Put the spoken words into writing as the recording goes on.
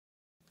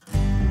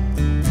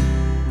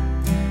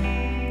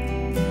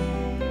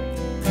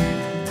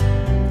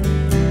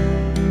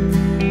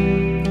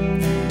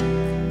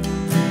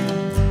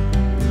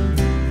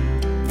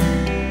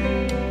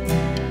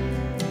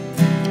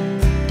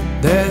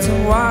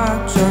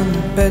watch on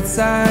the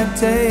bedside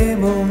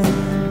table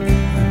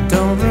I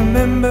don't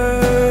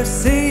remember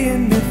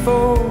seeing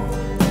before.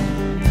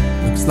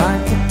 Looks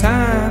like the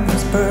time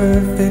was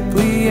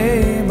perfectly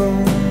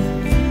able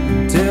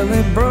till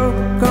it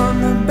broke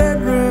on the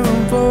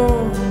bedroom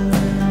floor.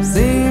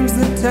 Seems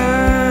the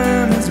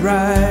time is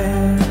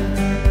right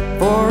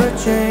for a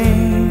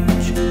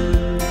change.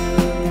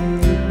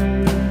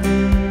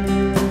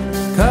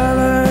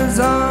 Colors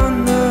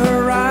on the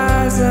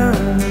horizon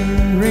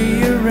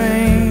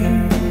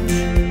rearrange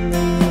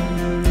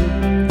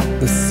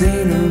the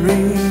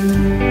scenery.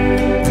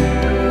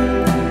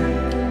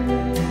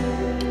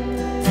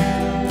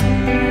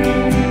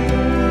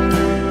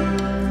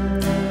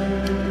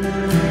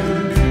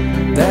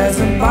 There's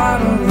a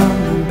bottle on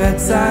the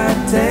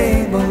bedside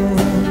table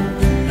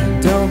I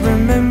don't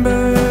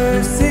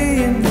remember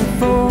seeing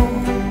before.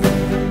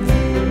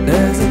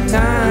 There's a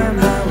time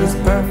I was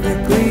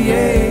perfectly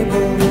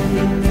able to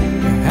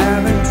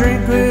have a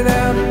drink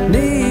without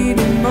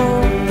needing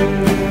more.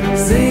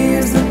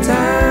 Seems the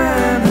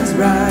time is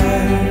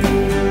right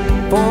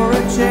for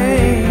a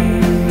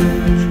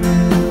change.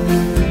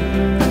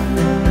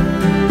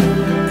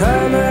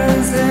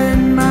 Colors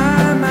in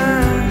my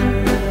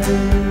mind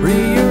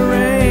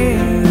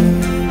rearrange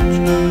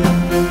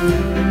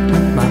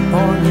my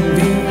point of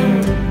view.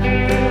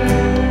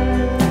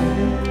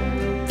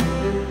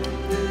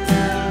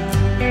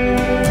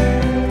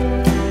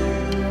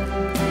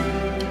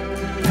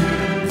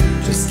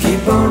 Just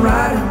keep on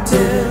riding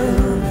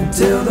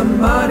until the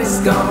money's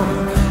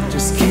gone.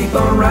 Just keep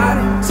on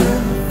riding till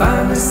you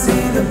finally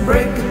see the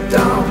break of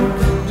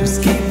dawn.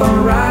 Just keep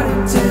on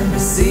riding till you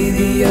see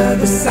the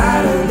other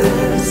side of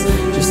this.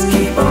 Just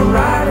keep on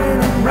riding